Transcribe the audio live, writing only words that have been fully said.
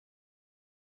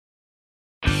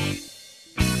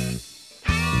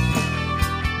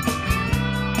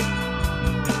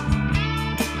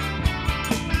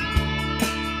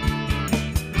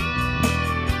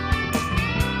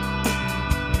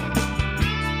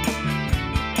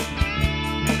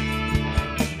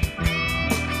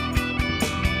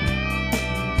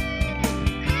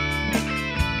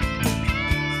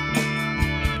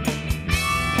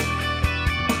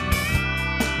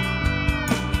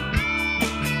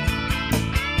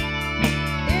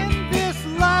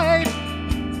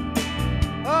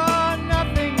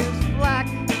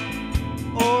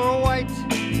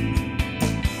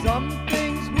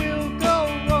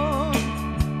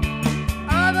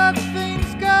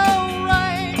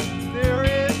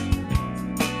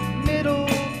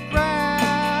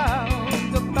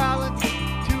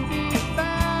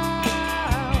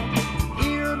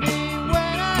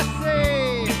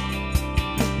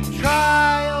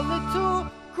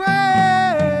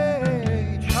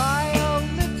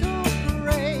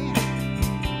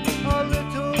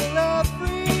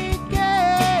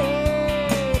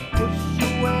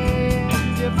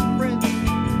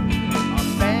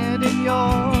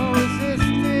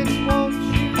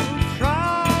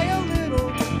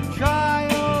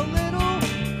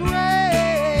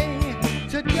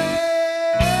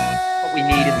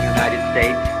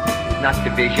not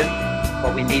division.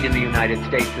 What we need in the United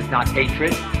States is not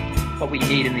hatred. What we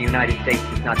need in the United States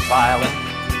is not violence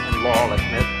and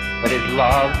lawlessness, but is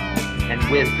love and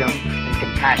wisdom and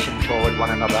compassion toward one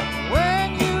another.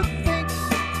 When you think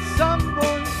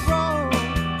someone's wrong,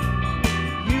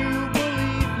 you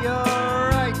believe you're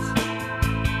right.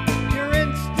 Your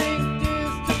instinct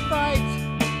is to fight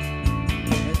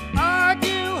and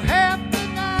argue half the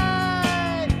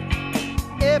night.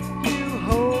 If you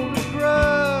hold a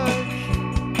grudge,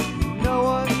 no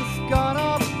one's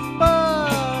gonna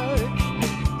budge.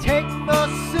 Take the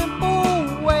simple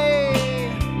way.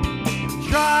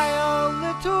 Try a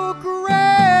little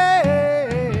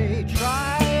gray.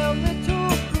 Try a little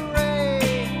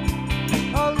gray.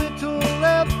 A little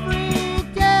every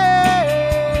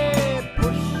day.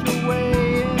 Push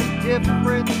away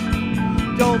indifference.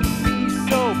 Don't be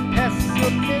so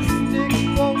pessimistic,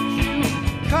 won't you?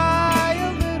 Try a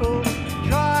little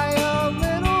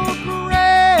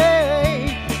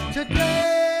gray today.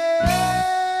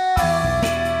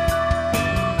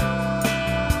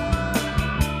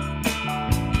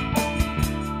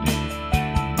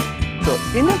 So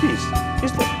inner peace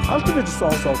is the ultimate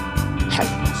source of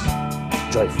happiness,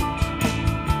 joyfulness.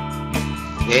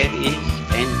 There is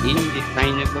an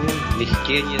indefinable,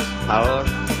 mysterious power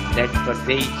that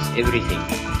pervades everything.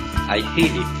 I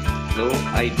feel it, though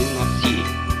I do not see it.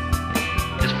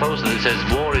 This poster that says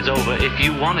war is over if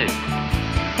you want it.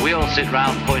 We all sit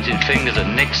round pointing fingers at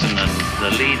Nixon and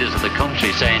the leaders of the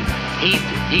country saying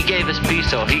he gave us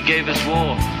peace or he gave us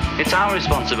war. It's our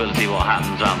responsibility what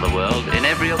happens around the world in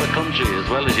every other country as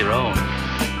well as your own.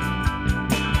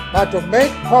 But to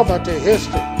make poverty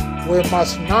history, we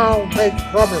must now make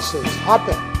promises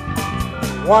happen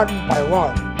one by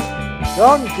one.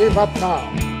 Don't give up now.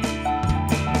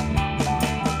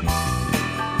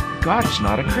 God is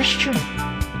not a Christian.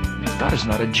 God is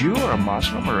not a Jew or a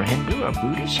Muslim or a Hindu or a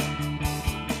Buddhist.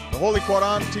 The Holy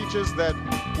Quran teaches that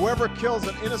whoever kills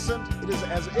an innocent, it is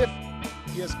as if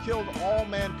he has killed all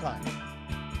mankind.